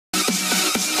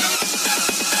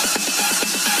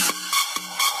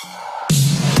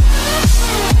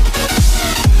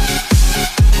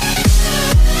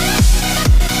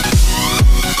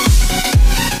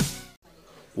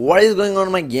What is going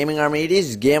on, my gaming army? It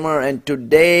is Gamer, and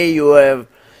today you have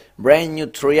brand new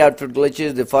 3 outfit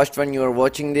glitches. The first one, you are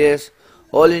watching this.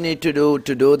 All you need to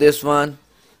do this one,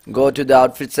 go to the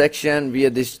outfit section via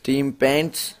this team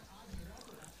pants.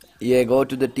 Yeah, go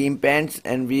to the team pants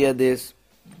and via this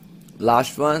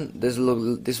last one. This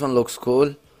one looks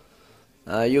cool.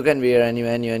 You can wear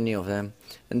any of them,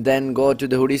 and then go to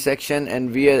the hoodie section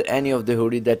and wear any of the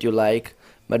hoodie that you like.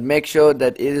 But make sure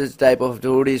that it is type of the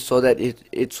hoodie so that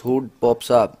its hood pops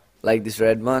up like this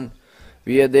red one.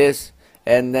 Wear this,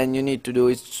 and then you need to do,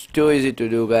 it's too easy to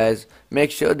do, guys. Make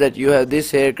sure that you have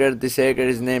this haircut. This haircut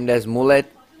is named as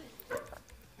mullet,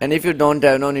 and if you don't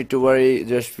have, no need to worry,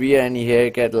 just wear any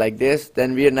haircut like this.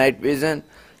 Then wear night vision,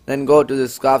 then go to the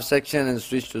scarf section and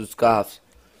switch to scarves.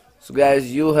 So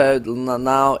guys, you have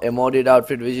now a modded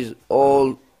outfit which is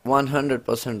all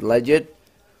 100% legit.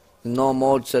 No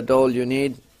mods at all you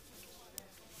need.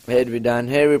 Here we done.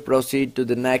 Here we proceed to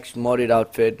the next modded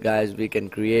outfit, guys, we can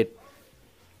create.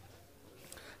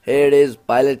 Here it is,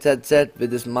 pilot headset with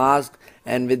this mask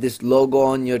and with this logo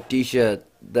on your t-shirt.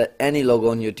 Any logo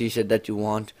on your t-shirt that you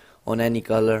want on any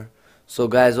color. So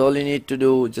guys, all you need to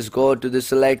do, just go to the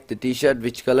select the t-shirt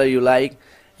which color you like,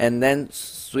 and then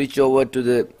switch over to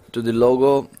the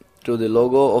logo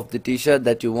of the t-shirt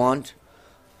that you want.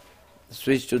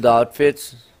 Switch to the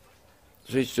outfits.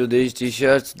 Switch to these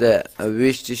t-shirts,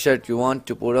 which t-shirt you want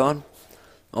to put on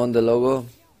the logo.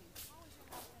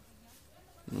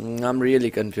 I'm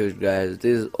really confused, guys.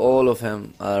 All of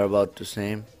them are about the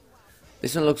same.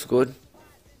 This one looks good.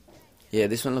 Yeah,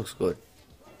 this one looks good.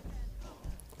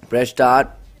 Press start.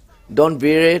 Don't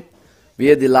wear it.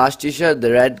 Wear the last t-shirt,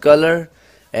 the red color,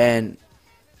 and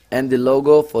the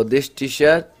logo for this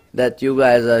t-shirt that you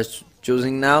guys are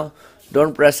choosing now.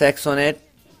 Don't press X on it.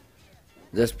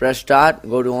 Just press start,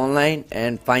 go to online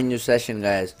and find new session,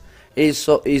 guys. It is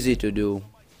so easy to do.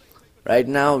 Right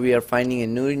now we are finding a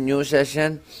new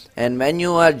session, and when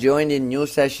you are joined in new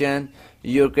session,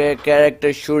 your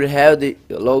character should have the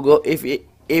logo. If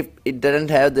it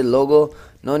doesn't have the logo,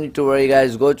 no need to worry,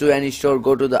 guys. Go to any store,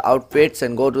 go to the outfits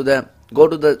and go to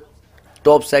the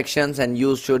top sections, and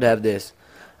you should have this.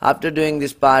 After doing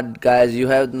this part, guys, you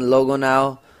have the logo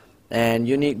now, and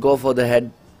you need go for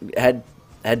the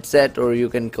headset, or you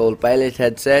can call pilot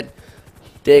headset.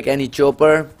 Take any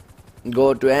chopper,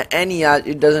 go to any yacht,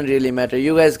 it doesn't really matter.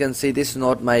 You guys can see this is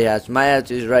not my yacht. My yacht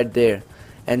is right there,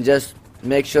 and just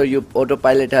make sure your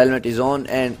autopilot helmet is on,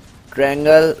 and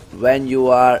triangle when you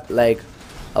are like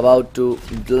about to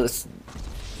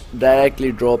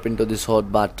directly drop into this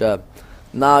hot bathtub.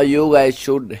 Now you guys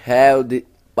should have the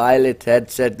pilot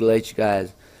headset glitch,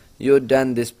 guys. You've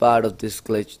done this part of this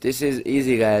glitch. This is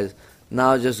easy, guys.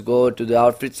 Now just go to the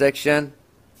outfit section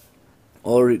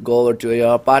or go over to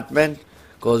your apartment,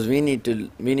 because we need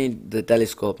the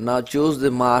telescope. Now choose the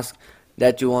mask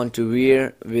that you want to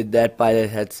wear with that pilot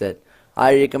headset.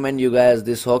 I recommend you guys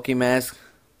this hockey mask.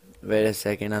 Wait a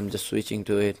second, I'm just switching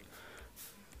to it.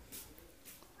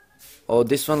 Oh,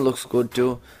 this one looks good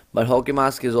too, but hockey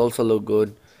mask is also look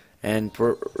good. And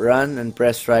run and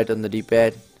press right on the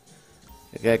D-pad.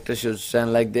 The character should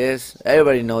stand like this.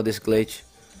 Everybody know this glitch.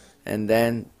 And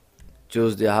then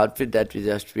choose the outfit that we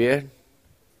just wear,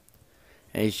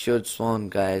 and it should spawn,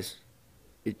 guys.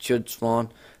 It should spawn.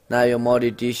 Now your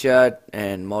modded t-shirt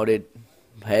and modded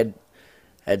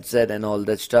headset and all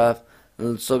that stuff.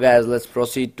 So guys, let's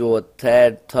proceed to a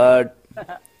third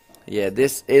yeah,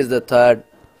 this is the third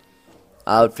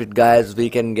outfit, guys, we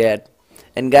can get.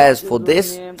 And guys, for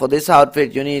this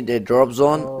outfit you need a drop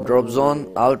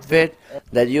zone outfit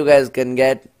that you guys can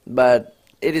get, but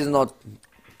it is not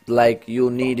like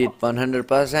you need it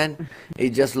 100%.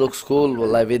 It just looks cool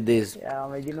like with these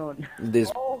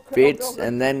fits.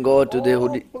 And then go to the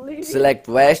hoodie, select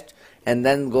vest, and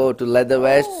then go to leather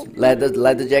vest,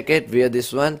 leather jacket, wear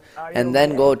this one, and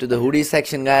then go to the hoodie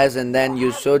section, guys, and then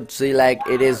you should see like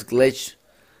it is glitched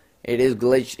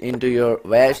into your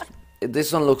vest.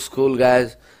 This one looks cool,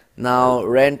 guys. Now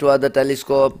run to other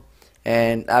telescope,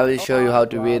 and I will show you how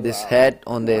to wear this hat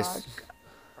on this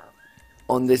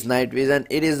night vision.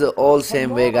 It is all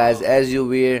same way, guys, as you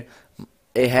wear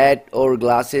a hat or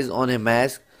glasses on a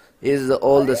mask. It is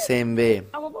all the same way.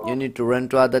 You need to run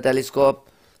to other telescope,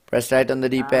 press right on the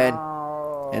D-pad,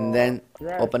 and then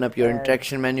open up your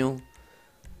interaction menu,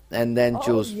 and then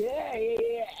choose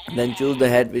the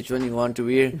hat which one you want to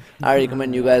wear. I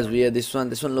recommend you guys wear this one.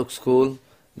 This one looks cool,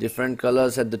 different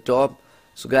colors at the top.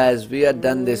 So guys, we are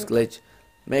done this glitch.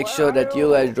 Make sure that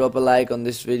you guys drop a like on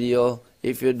this video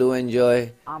if you do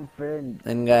enjoy.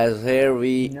 And guys, here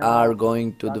we are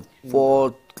going to the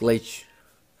fourth glitch.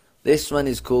 This one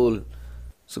is cool.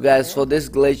 So guys, for this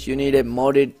glitch you need a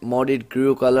modded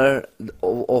crew color.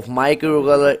 Of my crew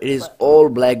color it is all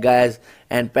black guys,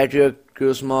 and Patriot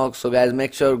crew smoke. So guys,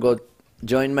 make sure go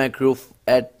join my crew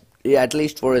at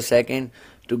least for a second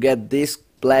to get this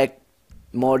black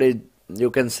modded, you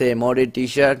can say modded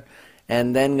t-shirt.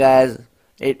 And then guys,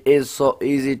 it is so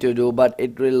easy to do, but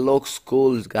it will looks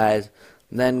cool guys.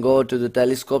 Then go to the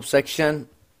telescope section,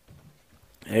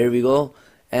 here we go,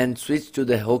 and switch to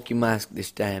the hockey mask this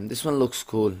time. This one looks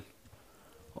cool.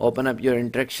 Open up your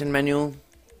interaction menu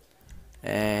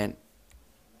and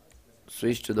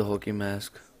switch to the hockey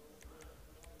mask.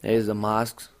 There is the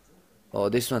masks. Oh,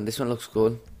 this one looks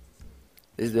cool.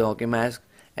 This is the hockey mask,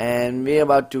 and we're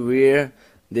about to wear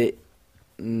the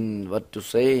what to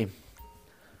say,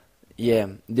 yeah,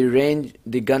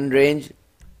 the gun range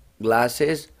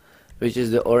glasses, which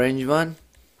is the orange one.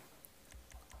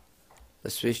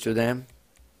 Let's switch to them.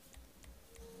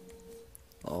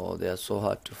 Oh, they are so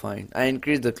hard to find. I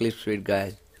increased the clip speed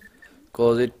guys,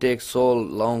 cause it takes so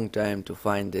long time to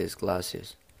find these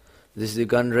glasses. This is the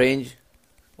gun range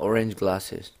orange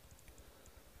glasses.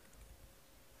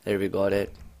 There we got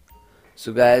it.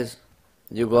 So guys,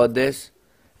 you got this,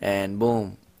 and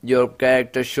boom, your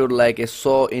character should like a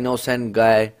so innocent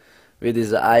guy with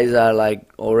his eyes are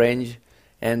like orange.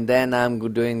 And then I'm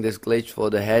doing this glitch for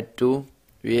the head too.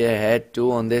 We head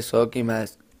too on this hockey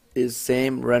mask is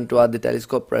same. Run toward the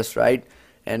telescope, press right,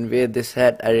 and wear this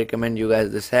hat. I recommend you guys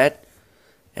this hat,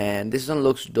 and this one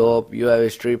looks dope. You have a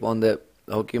strip on the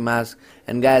hockey mask.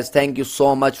 And guys, thank you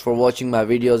so much for watching my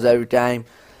videos every time.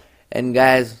 And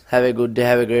guys, have a good day,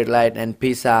 have a great night, and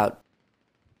peace out.